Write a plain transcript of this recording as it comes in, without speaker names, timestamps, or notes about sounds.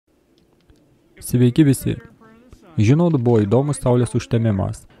Sveiki visi. Žinot, buvo įdomus Saulės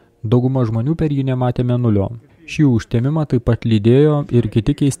užtemimas. Dauguma žmonių per jį nematė mėnulio. Šį užtemimą taip pat lydėjo ir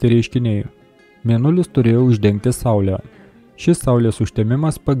kiti keisti reiškiniai. Mėnulis turėjo uždengti Saulę. Šis Saulės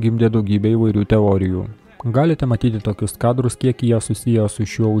užtemimas pagimdė daugybę įvairių teorijų. Galite matyti tokius kadrus, kiek jie susiję su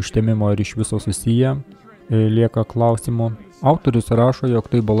šiuo užtemimu ar iš viso susiję. Lieka klausimų. Autorius rašo, jog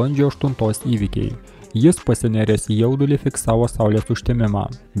tai balandžio 8 įvykiai. Jis pasineręs į jaudulį fiksavo Saulės užtemimą,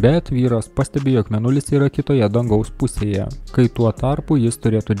 bet vyras pastebi, jog mėnulis yra kitoje dangaus pusėje, kai tuo tarpu jis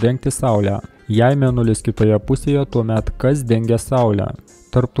turėtų dengti Saulę. Jei mėnulis kitoje pusėje, tuomet kas dengia Saulę?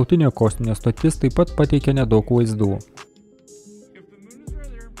 Tarptautinė kosminė stotis taip pat pateikia nedaug vaizdų.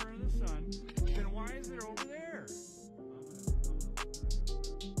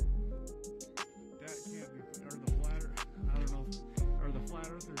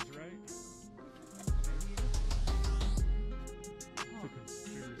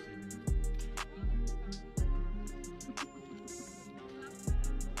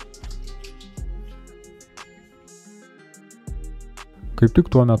 Kaip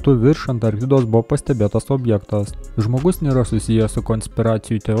tik tuo metu virš Antarktidos buvo pastebėtas objektas. Žmogus nėra susijęs su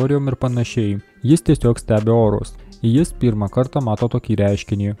konspiracijų teorijom ir panašiai. Jis tiesiog stebi orus. Jis pirmą kartą mato tokį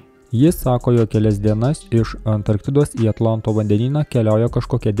reiškinį. Jis sako, jog kelias dienas iš Antarktidos į Atlanto vandenyną keliauja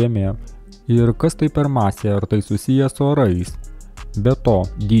kažkokia dėmė. Ir kas tai per masė, ar tai susiję su orais? Be to,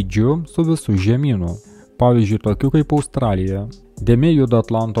 dydžiu su visų žemynų. Pavyzdžiui, tokiu kaip Australija. Dėmė juda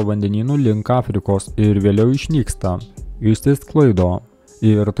Atlanto vandenynų link Afrikos ir vėliau išnyksta. Išsisklaido.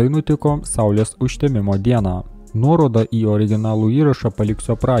 Ir tai nutiko Saulės užtemimo dieną. Nuorodą į originalų įrašą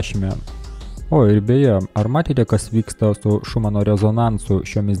paliksiu aprašyme. O ir beje, ar matėte, kas vyksta su Šumano rezonansu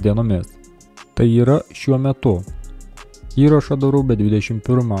šiomis dienomis? Tai yra šiuo metu. Įrašą darau be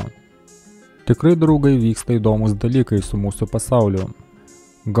 21. Tikrai, draugai, vyksta įdomus dalykai su mūsų pasauliu.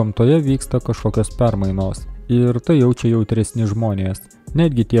 Gamtoje vyksta kažkokios permainos. Ir tai jaučia jautresni žmonės.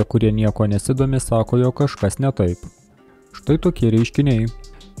 Netgi tie, kurie nieko nesidomi, sako, jog kažkas ne taip. Štai tokie reiškiniai.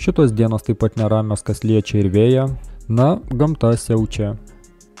 Šitos dienos taip pat neramios, kas liečia ir vėją. Na, gamta siaučia.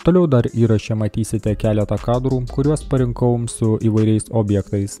 Toliau dar įraše matysite keletą kadrų, kuriuos parinkau su įvairiais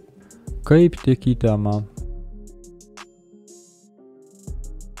objektais. Kaip tik į temą.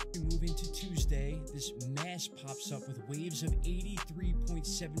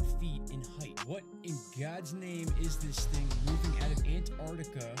 What in God's name is this thing moving out of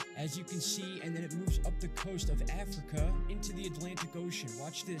Antarctica, as you can see, and then it moves up the coast of Africa into the Atlantic Ocean.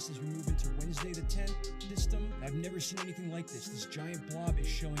 Watch this as we move into Wednesday the 10th system. I've never seen anything like this. This giant blob is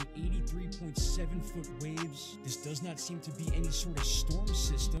showing 83.7-foot waves. This does not seem to be any sort of storm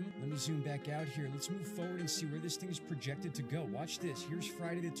system. Let me zoom back out here. Let's move forward and see where this thing is projected to go. Watch this. Here's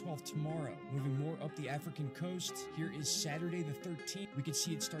Friday the 12th tomorrow, moving more up the African coast. Here is Saturday the 13th. We can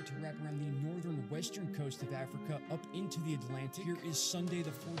see it start to wrap around the northern western coast of Africa up into the Atlantic. Here is Sunday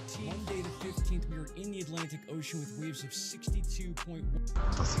the 14th. Monday the 15th, we are in the Atlantic Ocean with waves of 62.1.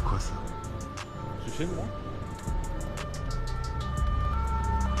 Attends, c'est quoi ça? Tu filmes, moi?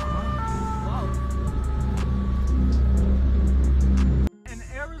 In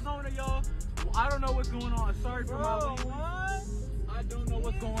Arizona, y'all, I don't know what's going on. Sorry for my language. I don't know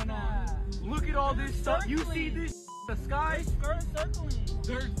what's going on. Look at all this stuff. You see this? The sky?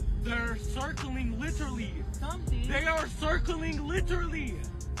 They're circling literally. Something. They are circling literally.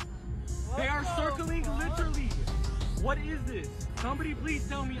 They are circling literally. What is this? Somebody please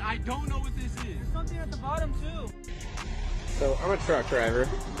tell me. I don't know what this is. There's something at the bottom too. So I'm a truck driver.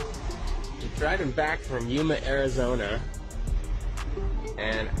 I'm driving back from Yuma, Arizona.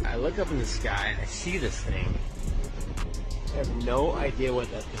 And I look up in the sky and I see this thing. I have no idea what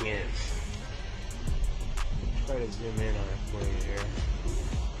that thing is. Try to zoom in on it for you here.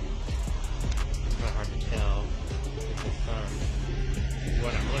 It's kind of hard to tell with the sun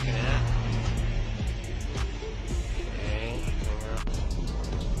what I'm looking at. Okay, hang on.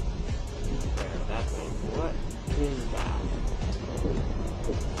 There's that thing. What is that?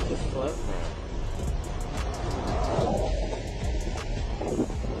 Just float there.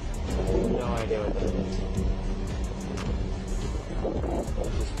 No idea what that is.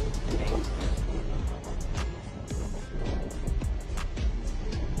 It's just paint.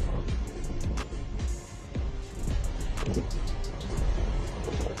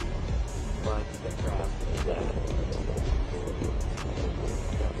 What the crap is that?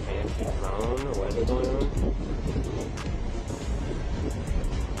 A fancy drone or weather balloon?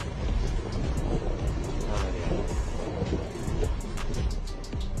 Oh yeah.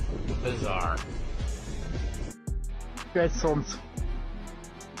 Bizarre. Пять солнц.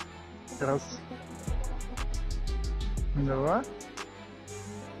 Раз. Два.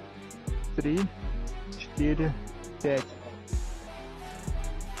 3, 4, 5.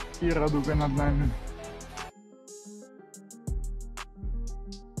 И радуга над нами.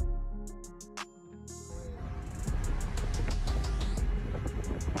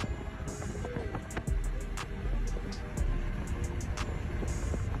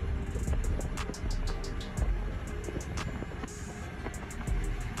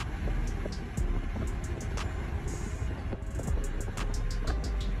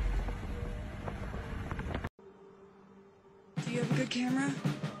 Do you have a good camera?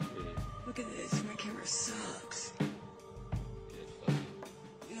 Look at this, my camera sucks.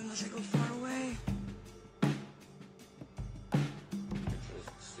 Unless I go far away.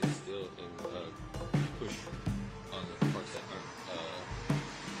 Stay still and push on the parts that aren't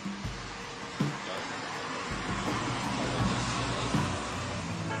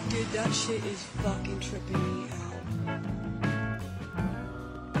Dude, that shit is fucking tripping me out.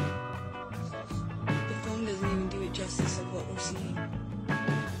 The phone doesn't even do it justice of what we're seeing.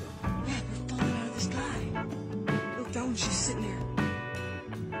 Yeah, we're falling out of the sky. Look, that one's just sitting there.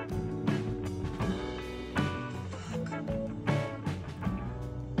 Fuck.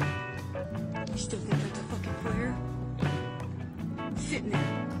 You still think I'm